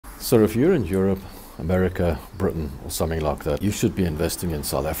So if you're in Europe, America, Britain, or something like that, you should be investing in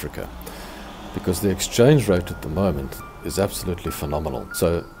South Africa because the exchange rate at the moment is absolutely phenomenal.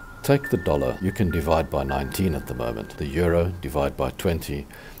 So take the dollar, you can divide by 19 at the moment. The euro, divide by 20.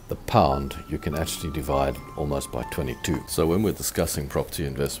 The pound, you can actually divide almost by 22. So when we're discussing property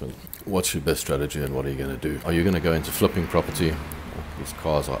investment, what's your best strategy and what are you going to do? Are you going to go into flipping property? These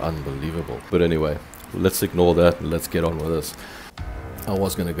cars are unbelievable. But anyway, let's ignore that and let's get on with this. I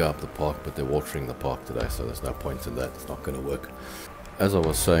was going to go up the park, but they're watering the park today, so there's no point in that. It's not going to work. As I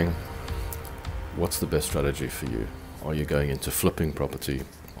was saying, what's the best strategy for you? Are you going into flipping property?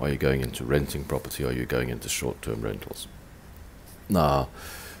 Are you going into renting property? Are you going into short-term rentals? Now,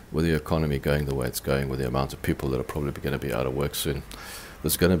 with the economy going the way it's going, with the amount of people that are probably going to be out of work soon,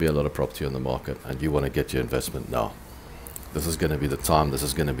 there's going to be a lot of property on the market, and you want to get your investment now. This is going to be the time, this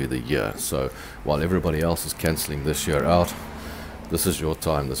is going to be the year. So while everybody else is cancelling this year out, this is your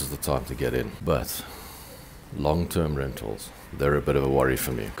time, this is the time to get in. But long-term rentals, they're a bit of a worry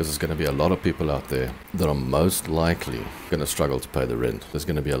for me because there's going to be a lot of people out there that are most likely going to struggle to pay the rent. There's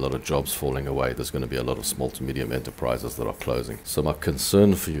going to be a lot of jobs falling away. There's going to be a lot of small to medium enterprises that are closing. So my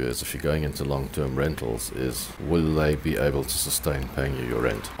concern for you is if you're going into long-term rentals is, will they be able to sustain paying you your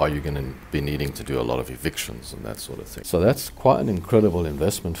rent? Are you going to be needing to do a lot of evictions and that sort of thing? So that's quite an incredible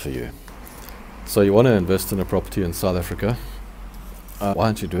investment for you. So you want to invest in a property in South Africa? Why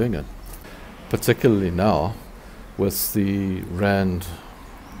aren't you doing it? Particularly now with the rand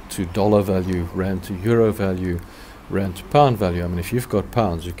to dollar value, rand to euro value, rand to pound value. I mean, if you've got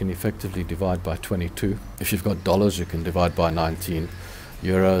pounds, you can effectively divide by 22. If you've got dollars, you can divide by 19.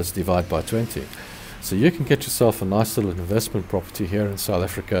 Euros, divide by 20. So you can get yourself a nice little investment property here in South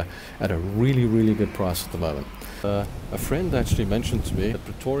Africa at a really, really good price at the moment. A friend actually mentioned to me that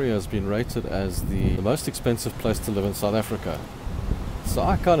Pretoria has been rated as the most expensive place to live in South Africa. So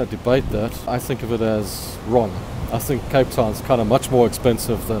I kind of debate that. I think of it as wrong. I think Cape Town's kind of much more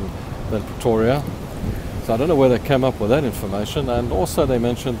expensive than Pretoria. So I don't know where they came up with that information. And also they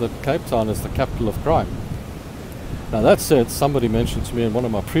mentioned that Cape Town is the capital of crime. Now that said, somebody mentioned to me in one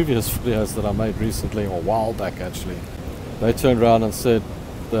of my previous videos that I made recently, or a while back actually, they turned around and said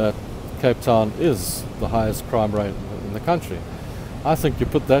that Cape Town is the highest crime rate in the country. I think you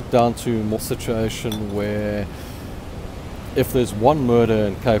put that down to more situation where if there's one murder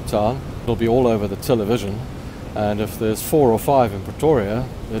in Cape Town, it'll be all over the television. And if there's 4 or 5 in Pretoria,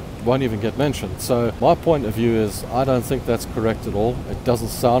 it won't even get mentioned. So my point of view is I don't think that's correct at all. It doesn't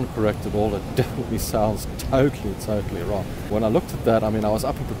sound correct at all. It definitely sounds totally wrong. When I looked at that, I mean, I was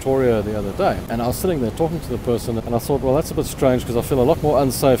up in Pretoria the other day and I was sitting there talking to the person and I thought, well, that's a bit strange because I feel a lot more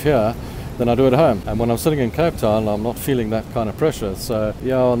unsafe here than I do at home. And when I'm sitting in Cape Town, I'm not feeling that kind of pressure. So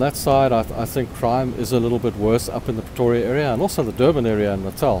yeah, on that side, I think crime is a little bit worse up in the Pretoria area and also the Durban area in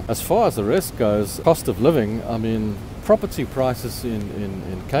Natal. As far as the rest goes, cost of living, I mean, property prices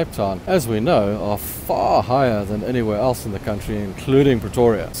in Cape Town, as we know, are far higher than anywhere else in the country, including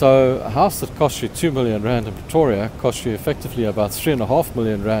Pretoria. So a house that costs you 2 million rand in Pretoria costs you effectively about 3.5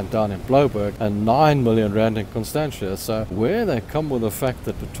 million rand down in Blouberg and 9 million rand in Constantia. So where they come with the fact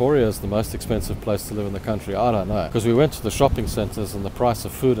that Pretoria is the most expensive place to live in the country, I don't know. Because we went to the shopping centres and the price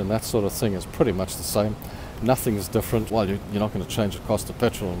of food and that sort of thing is pretty much the same. Nothing is different. Well, you're not going to change the cost of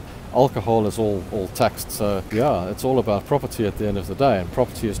petrol. And alcohol is all taxed. So yeah, it's all about property at the end of the day, and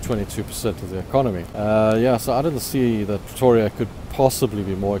property is 22% of the economy. Yeah, so I didn't see that Pretoria could possibly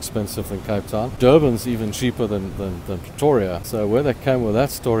be more expensive than Cape Town. Durban's even cheaper than Pretoria. So where they came with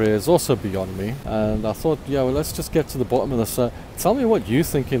that story is also beyond me. And I thought, yeah, well, let's just get to the bottom of this. Tell me what you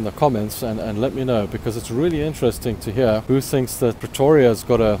think in the comments and let me know, because it's really interesting to hear who thinks that Pretoria's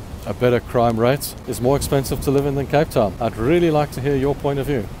got a better crime rate, is more expensive to live in than Cape Town. I'd really like to hear your point of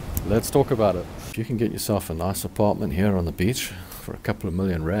view. Let's talk about it. If you can get yourself a nice apartment here on the beach for a couple of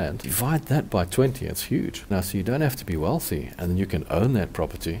million rand, divide that by 20, it's huge. Now, so you don't have to be wealthy, and then you can own that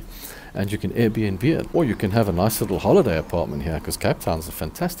property and you can Airbnb it, or you can have a nice little holiday apartment here, because Cape Town's a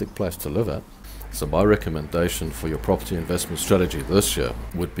fantastic place to live at. So my recommendation for your property investment strategy this year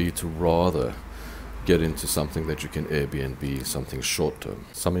would be to rather get into something that you can Airbnb, something short term,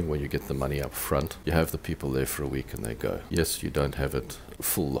 something where you get the money up front. You have the people there for a week and they go. Yes, you don't have it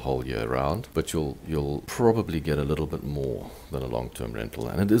full the whole year round, but you'll probably get a little bit more than a long-term rental,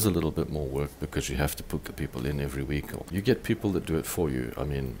 and it is a little bit more work because you have to put the people in every week, or you get people that do it for you. I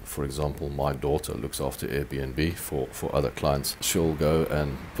mean, for example, my daughter looks after Airbnb for other clients. She'll go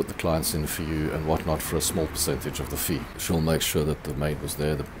and put the clients in for you and whatnot for a small percentage of the fee. She'll make sure that the maid was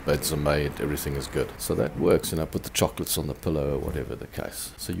there, the beds are made, everything is good. So that works, put the chocolates on the pillow or whatever the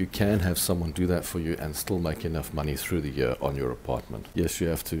case. So you can have someone do that for you and still make enough money through the year on your apartment. Yes, Yes, you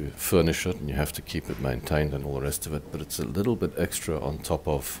have to furnish it and you have to keep it maintained and all the rest of it, but it's a little bit extra on top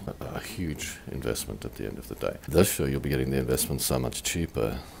of a huge investment at the end of the day. This year you'll be getting the investment so much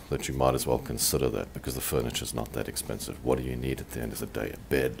cheaper that you might as well consider that, because the furniture is not that expensive. What do you need at the end of the day? A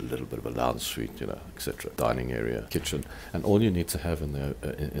bed, a little bit of a lounge suite, etc. Dining area, kitchen, and all you need to have in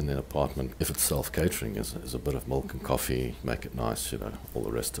the apartment, if it's self-catering, is a bit of milk and coffee. Make it nice, all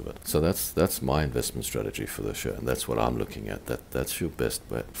the rest of it. So that's my investment strategy for this year, and that's what I'm looking at. That's your best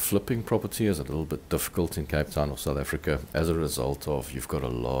bet. Flipping property is a little bit difficult in Cape Town or South Africa as a result of you've got a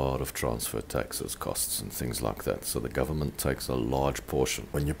lot of transfer taxes, costs, and things like that. So the government takes a large portion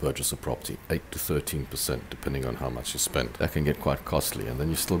when you purchase a property, 8 to 13%, depending on how much you spend. That can get quite costly, and then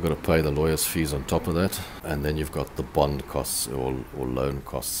you've still got to pay the lawyer's fees on top of that, and then you've got the bond costs or loan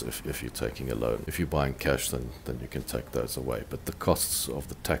costs if you're taking a loan. If you're buying cash, then you can take those away, but the costs of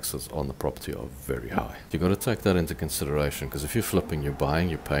the taxes on the property are very high. You've got to take that into consideration, because if you're flipping, you're buying,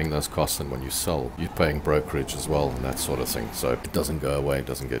 you're paying those costs, and when you sell, you're paying brokerage as well and that sort of thing. So it doesn't go away, it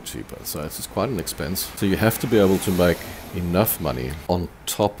doesn't get cheaper. So it's quite an expense. So you have to be able to make enough money on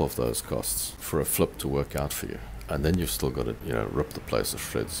top of those costs for a flip to work out for you. And then you've still got to, rip the place to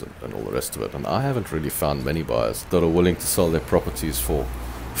shreds and all the rest of it. And I haven't really found many buyers that are willing to sell their properties for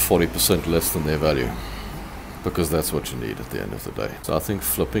 40% less than their value, because that's what you need at the end of the day. So I think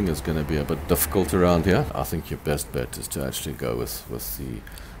flipping is going to be a bit difficult around here. I think your best bet is to actually go with the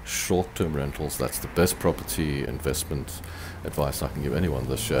short-term rentals. That's the best property investment advice I can give anyone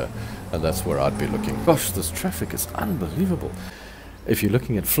this year, and that's where I'd be looking. Gosh, this traffic is unbelievable. If you're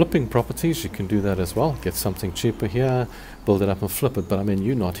looking at flipping properties, you can do that as well. Get something cheaper here, build it up and flip it. But I mean,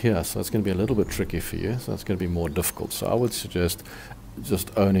 you're not here, so it's going to be a little bit tricky for you. So it's going to be more difficult. So I would suggest just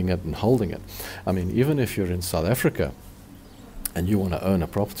owning it and holding it. I mean, even if you're in South Africa and you want to own a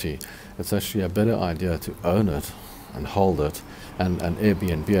property, it's actually a better idea to own it and hold it and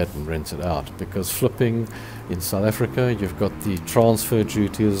Airbnb it and rent it out, because flipping in South Africa, you've got the transfer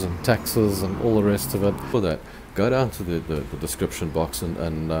duties and taxes and all the rest of it. For that, go down to the description box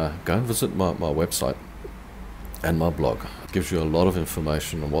and go and visit my website and my blog. It gives you a lot of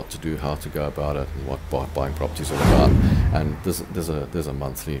information on what to do, how to go about it, and what buying properties are about. And there's a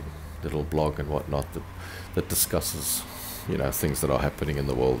monthly little blog and whatnot that discusses things that are happening in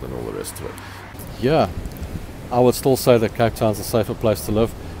the world and all the rest of it. Yeah, I would still say that Cape Town's a safer place to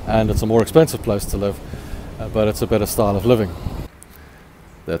live, and it's a more expensive place to live, but it's a better style of living.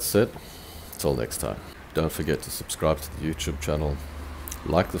 That's it. Till next time. Don't forget to subscribe to the YouTube channel,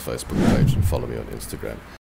 like the Facebook page, and follow me on Instagram.